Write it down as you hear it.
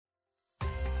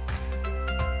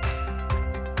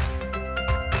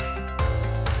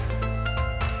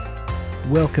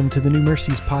Welcome to the New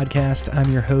Mercies Podcast.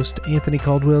 I'm your host, Anthony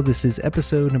Caldwell. This is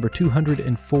episode number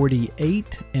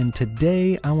 248, and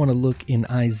today I want to look in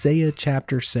Isaiah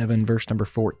chapter 7, verse number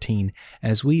 14.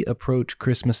 As we approach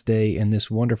Christmas Day and this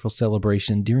wonderful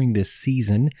celebration during this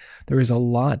season, there is a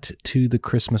lot to the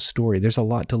Christmas story. There's a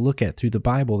lot to look at through the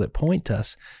Bible that point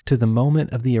us to the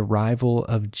moment of the arrival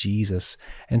of Jesus.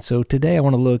 And so today I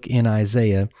want to look in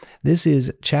Isaiah. This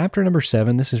is chapter number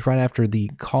 7. This is right after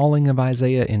the calling of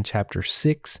Isaiah in chapter 6,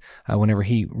 whenever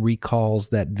he recalls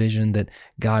that vision that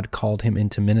God called him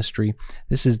into ministry.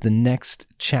 This is the next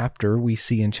chapter we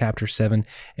see in chapter 7.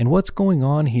 And what's going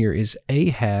on here is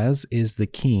Ahaz is the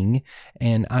king,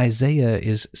 and Isaiah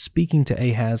is speaking to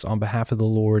Ahaz on behalf of the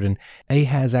Lord. And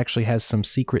Ahaz actually has some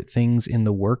secret things in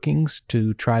the workings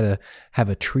to try to have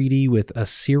a treaty with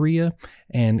Assyria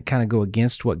and kind of go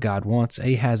against what God wants.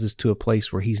 Ahaz is to a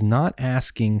place where he's not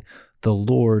asking the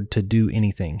Lord to do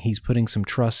anything. He's putting some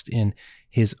trust in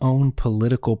his own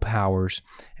political powers.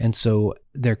 And so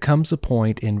there comes a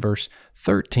point in verse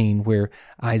 13 where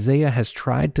Isaiah has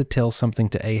tried to tell something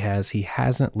to Ahaz. He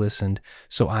hasn't listened.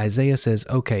 So Isaiah says,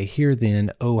 okay, hear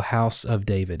then, O house of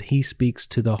David. He speaks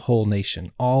to the whole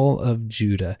nation, all of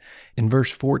Judah. And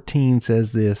verse 14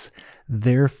 says this,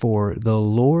 therefore the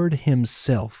Lord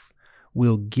himself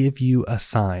will give you a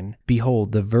sign.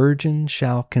 Behold, the virgin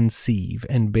shall conceive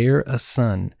and bear a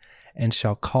son, and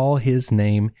shall call his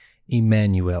name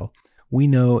Immanuel. We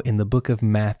know in the book of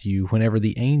Matthew, whenever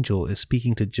the angel is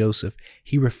speaking to Joseph,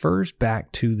 he refers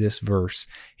back to this verse.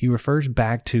 He refers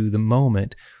back to the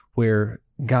moment where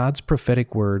God's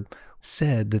prophetic word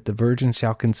said that the virgin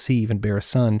shall conceive and bear a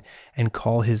son and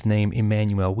call his name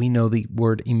Immanuel. We know the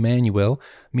word Immanuel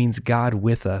means God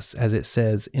with us, as it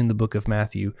says in the book of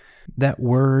Matthew. That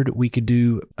word we could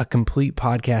do a complete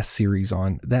podcast series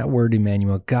on. That word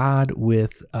Immanuel, God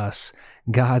with us.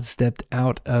 God stepped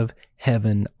out of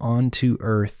heaven onto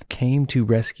earth, came to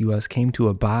rescue us, came to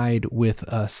abide with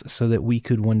us so that we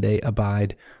could one day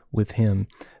abide with him.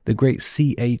 The great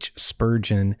C.H.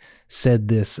 Spurgeon said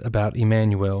this about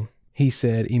Immanuel. He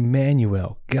said,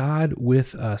 Immanuel, God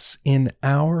with us in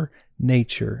our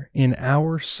nature, in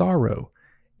our sorrow,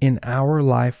 in our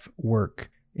life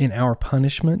work, in our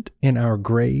punishment, in our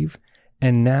grave,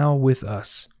 and now with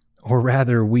us, or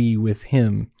rather we with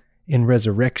him, in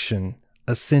resurrection,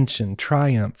 ascension,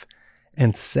 triumph,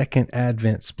 and second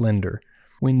advent splendor.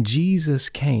 When Jesus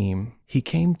came, he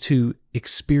came to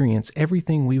experience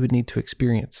everything we would need to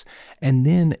experience, and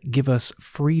then give us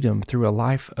freedom through a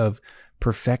life of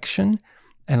perfection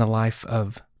and a life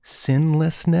of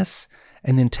sinlessness,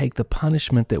 and then take the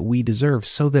punishment that we deserve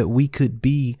so that we could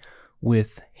be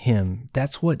with him.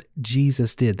 That's what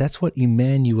Jesus did. That's what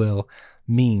Immanuel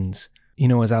means. You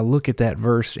know, as I look at that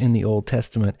verse in the Old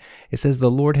Testament, it says the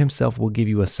Lord himself will give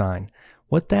you a sign.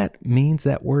 What that means,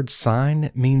 that word sign,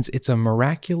 means it's a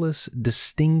miraculous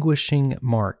distinguishing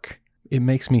mark. It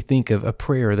makes me think of a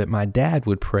prayer that my dad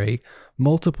would pray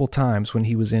multiple times when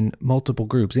he was in multiple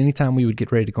groups. Anytime we would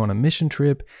get ready to go on a mission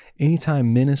trip,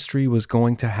 anytime ministry was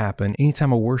going to happen,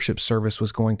 anytime a worship service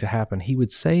was going to happen, he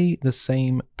would say the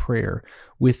same prayer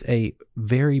with a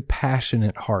very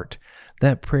passionate heart.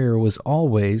 That prayer was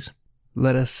always,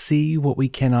 let us see what we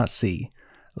cannot see.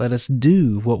 Let us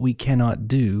do what we cannot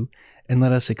do. And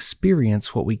let us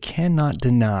experience what we cannot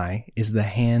deny is the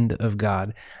hand of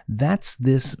God. That's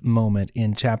this moment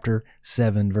in chapter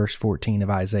 7, verse 14 of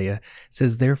Isaiah. It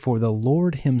says, therefore, the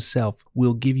Lord himself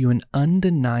will give you an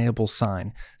undeniable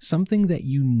sign, something that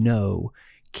you know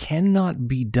cannot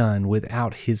be done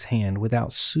without his hand,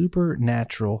 without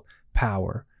supernatural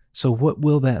power. So what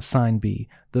will that sign be?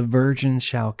 The virgin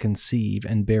shall conceive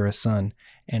and bear a son,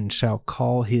 and shall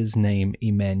call his name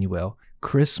Immanuel.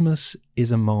 Christmas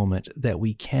is a moment that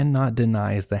we cannot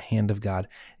deny is the hand of God.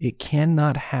 It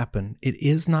cannot happen. It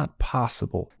is not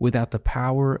possible without the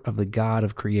power of the God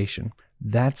of creation.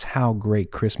 That's how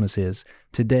great Christmas is.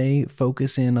 Today,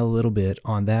 focus in a little bit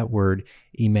on that word,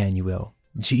 Immanuel.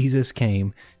 Jesus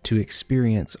came to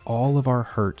experience all of our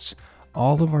hurts,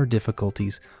 all of our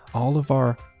difficulties, all of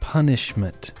our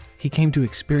punishment. He came to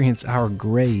experience our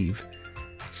grave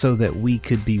so that we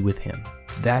could be with him.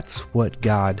 That's what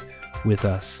God with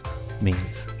us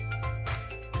means.